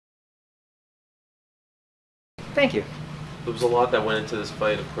Thank you. There was a lot that went into this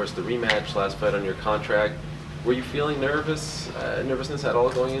fight. Of course, the rematch, last fight on your contract. Were you feeling nervousness at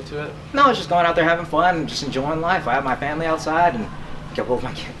all going into it? No, I was just going out there having fun and just enjoying life. I have my family outside and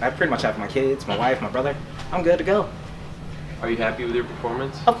I pretty much have my kids, my wife, my brother. I'm good to go. Are you happy with your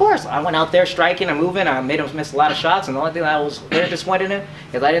performance? Of course. I went out there striking and moving. I made him miss a lot of shots, and the only thing I was very disappointed in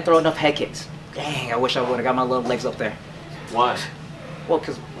is I didn't throw enough head kicks. Dang, I wish I would have got my little legs up there. Why? Well,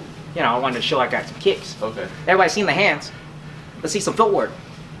 because, you know, I wanted to show I got some kicks. Okay. Everybody's seen the hands. Let's see some footwork.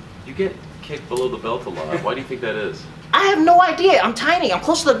 You get kicked below the belt a lot. Why do you think that is? I have no idea. I'm tiny. I'm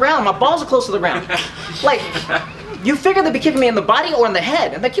close to the ground. My balls are close to the ground. Like, you figure they'd be kicking me in the body or in the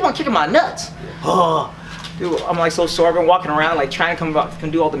head, and they keep on kicking my nuts. Oh, dude, I'm like so sore. I've been walking around like trying to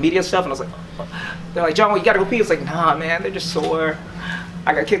come do all the media stuff, and I was like, they're like, John, well, you gotta go pee. It's like, nah, man, they're just sore.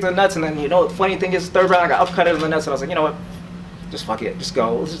 I got kicked in the nuts, and then you know the funny thing is, third round I got upcutted in the nuts, and I was like, you know what? Just fuck it, just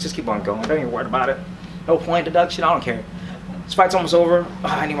go. Let's just keep on going. Don't even worry about it. No point deduction. I don't care. This fight's almost over. Oh,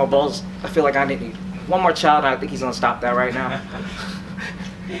 I need my balls. I feel like I need one more child, and I think he's gonna stop that right now.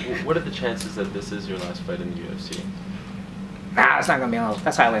 What are the chances that this is your last fight in the UFC? Nah, it's not gonna be.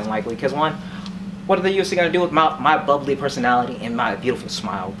 That's highly unlikely. Because one, what are the UFC gonna do with my bubbly personality and my beautiful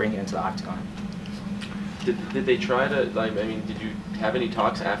smile? Bring it into the octagon. Did they try to, like, I mean, did you have any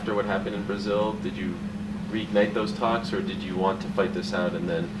talks after what happened in Brazil? Did you reignite those talks, or did you want to fight this out and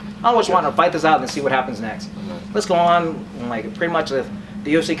then? I always want to fight this out and see what happens next. Let's go on. Like, pretty much, if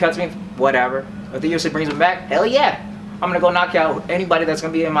the UFC cuts me, whatever. If the UFC brings me back, hell yeah, I'm gonna go knock out anybody that's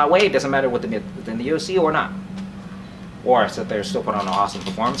gonna be in my way. It doesn't matter within the UFC or not. Or I sit there still put on an awesome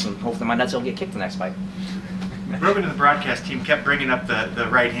performance, and hopefully my nuts don't get kicked the next fight. Rogan and the broadcast team kept bringing up the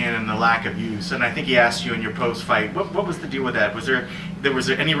right hand and the lack of use, and I think he asked you in your post-fight, what was the deal with that? Was there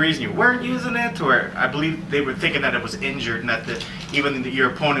any reason you weren't using it, or I believe they were thinking that it was injured and that even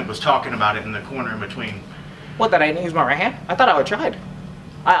your opponent was talking about it in the corner in between? What, that I didn't use my right hand? I thought I would tried.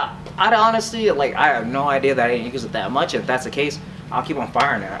 I'd honestly, like, I have no idea that I didn't use it that much. If that's the case, I'll keep on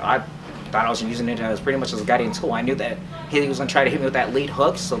firing it. I thought I was using it as pretty much as a guy in school. I knew that he was going to try to hit me with that lead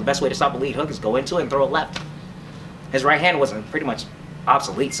hook, so the best way to stop a lead hook is go into it and throw it left. His right hand wasn't pretty much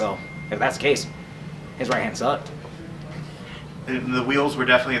obsolete, so if that's the case, his right hand sucked. And the wheels were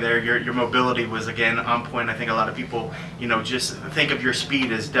definitely there. Your mobility was, again, on point. I think a lot of people, you know, just think of your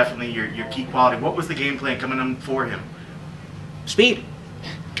speed as definitely your key quality. What was the game plan coming in for him? Speed.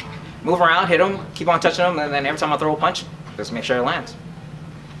 Move around, hit him, keep on touching him, and then every time I throw a punch, just make sure it lands.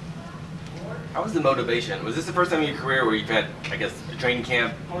 How was the motivation? Was this the first time in your career where you've had, I guess, a training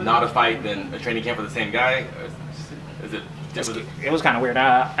camp, not a fight, then a training camp with the same guy? It was kind of weird.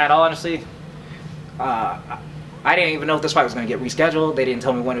 At all honesty, I didn't even know if this fight was going to get rescheduled. They didn't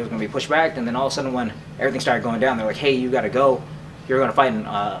tell me when it was going to be pushed back. And then all of a sudden, when everything started going down, they're like, "Hey, you got to go. You're going to fight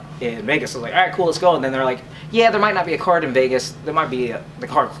in Vegas." I was like, "All right, cool, let's go." And then they're like, "Yeah, there might not be a card in Vegas. There might be the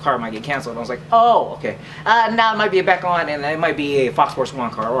card might get canceled." And I was like, "Oh, okay. Now it might be back on, and it might be a Fox Sports 1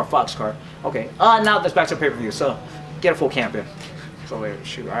 card or a Fox card. Okay. Now that's back to pay-per-view. So get a full camp in." So they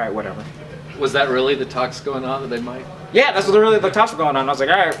shoot. All right, whatever. Was that really the talks going on that they might? Yeah, that's what really the talks were going on. I was like,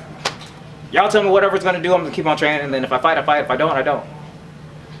 all right, y'all tell me whatever's going to do, I'm going to keep on training, and then if I fight, I fight. If I don't, I don't.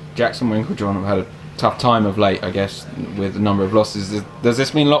 Jackson Winklejohn have had a tough time of late, I guess, with a number of losses. Does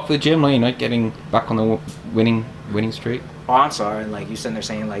this mean a lot for the gym, like, you know, getting back on the winning streak? Oh, I'm sorry. Like, you sitting there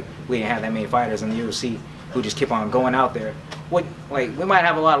saying, like, we didn't have that many fighters in the UFC who just keep on going out there. Like, we might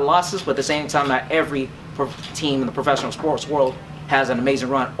have a lot of losses, but at the same time, not every team in the professional sports world has an amazing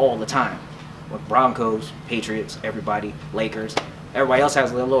run all the time. With Broncos, Patriots, everybody, Lakers. Everybody else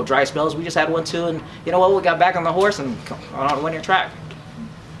has little dry spells. We just had one too, and you know what? We got back on the horse and on a winning track.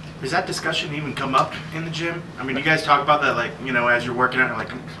 Does that discussion even come up in the gym? I mean, you guys talk about that, like, you know, as you're working out,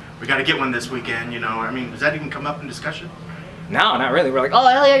 like, we got to get one this weekend, you know. I mean, does that even come up in discussion? No, not really. We're like, oh,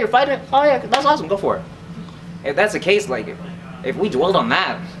 hell yeah, you're fighting? Oh, yeah, that's awesome. Go for it. If that's the case, like, if we dwelled on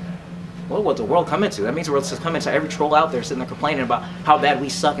that, what would the world come into? That means the world's just coming to every troll out there sitting there complaining about how bad we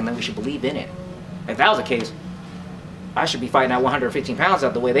suck and that we should believe in it. If that was the case, I should be fighting at 115 pounds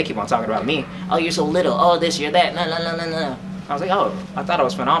out the way they keep on talking about me. Oh, you're so little. Oh, this, you're that. No, no, no, no, no. I was like, oh, I thought I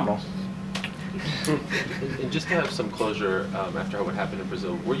was phenomenal. And just to have some closure after what happened in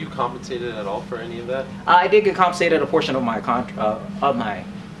Brazil, were you compensated at all for any of that? I did get compensated a portion of my out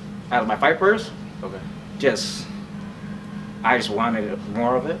of my fight purse. Okay. I just wanted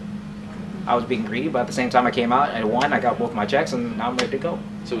more of it. I was being greedy, but at the same time I came out and won. I got both my checks, and now I'm ready to go.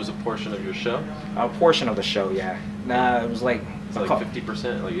 So it was a portion of your show? A portion of the show, yeah. Nah, it was like... It's like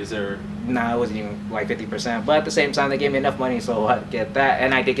 50%? Like, is there... Nah, it wasn't even like 50%. But at the same time, they gave me enough money, so I get that.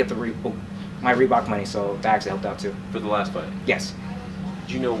 And I did get my Reebok money, so that actually helped out too. For the last fight? Yes.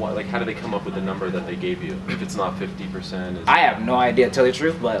 Do you know what? Like, how do they come up with the number that they gave you? If it's not 50%, I have no idea, to tell you the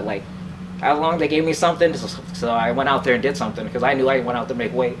truth, but like, as long as they gave me something, so I went out there and did something because I knew I went out to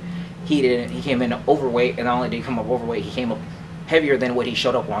make weight. He didn't. He came in overweight, and not only did he come up overweight, he came up heavier than what he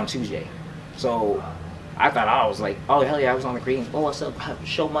showed up on Tuesday. So I thought I was like, oh hell yeah, I was on the green. Oh, what's up?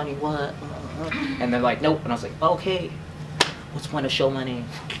 Show money, what? And they're like, nope. And I was like, okay, what's the point of show money?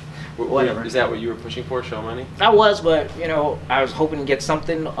 Whatever. Is that what you were pushing for, show money? I was, but you know, I was hoping to get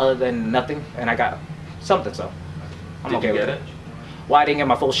something other than nothing, and I got something. So I'm okay with it. Well, I didn't get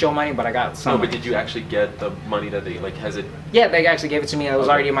my full show money, but I got some. No, but did you actually get the money that they, like, has it? Yeah, they actually gave it to me. It was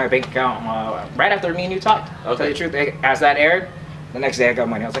already in my bank account right after me and you talked. To tell you the truth, as that aired, the next day I got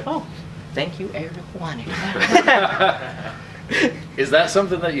money. I was like, oh, thank you, everyone. Is that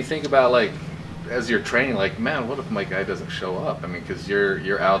something that you think about, like, as you're training? Like, man, what if my guy doesn't show up? I mean, because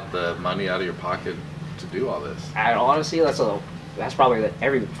you're out the money out of your pocket to do all this. I honestly, that's probably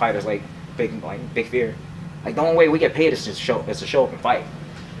every fighter's big fear. Like, the only way we get paid is to show up and fight.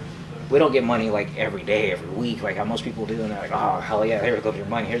 We don't get money like every day, every week, like how most people do. And they're like, oh hell yeah, here comes your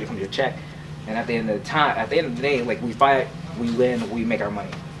money, here comes your check. And at the end of the day, like, we fight, we win, we make our money.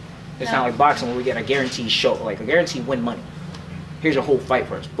 It's not like boxing where we get a guaranteed a guaranteed win money. Here's your whole fight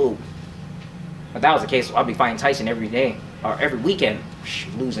for us, boom. If that was the case, I'd be fighting Tyson every day or every weekend,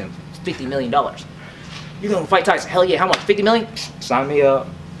 losing $50 million. You're gonna fight Tyson? Hell yeah! How much? $50 million? Sign me up.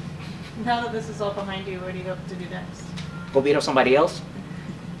 Now that this is all behind you, what do you hope to do next? Go beat up somebody else.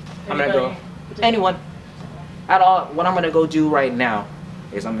 I'm gonna go Anybody? anyone. At all. What I'm gonna go do right now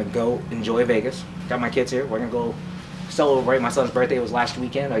is I'm gonna go enjoy Vegas. Got my kids here. We're gonna go celebrate my son's birthday. It was last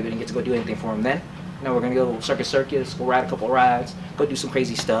weekend. I didn't get to go do anything for him then. Now we're gonna go circus, go ride a couple of rides, go do some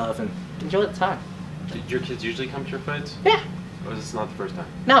crazy stuff, and enjoy the time. Did your kids usually come to your fights? Yeah. Or is this not the first time?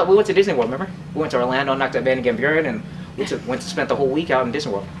 No, we went to Disney World. Remember? We went to Orlando, knocked out Van Buren, and went to spent the whole week out in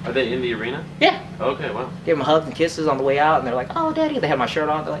Disney World. Are they in the arena? Yeah. Okay, wow. Gave them hugs and kisses on the way out, and they're like, "Oh, Daddy!" They had my shirt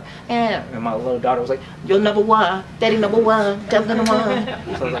on. They're like, "Yeah." And my little daughter was like, "You're number one, Daddy number one, Daddy number one." So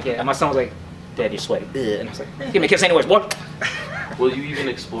I was like, "Yeah." And my son was like, "Dad, you're sweaty." And I was like, "Give me a kiss anyways, boy." Will you even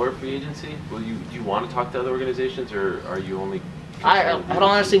explore free agency? Do you want to talk to other organizations, or are you only? I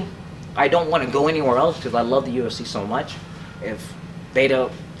honestly, I don't want to go anywhere else because I love the UFC so much. If they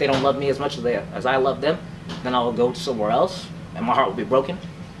don't love me as much as I love them, then I'll go somewhere else, and my heart will be broken.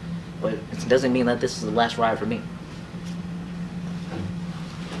 But it doesn't mean that this is the last ride for me.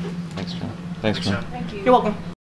 Thanks, John. Thanks, John. Thank you. You're welcome.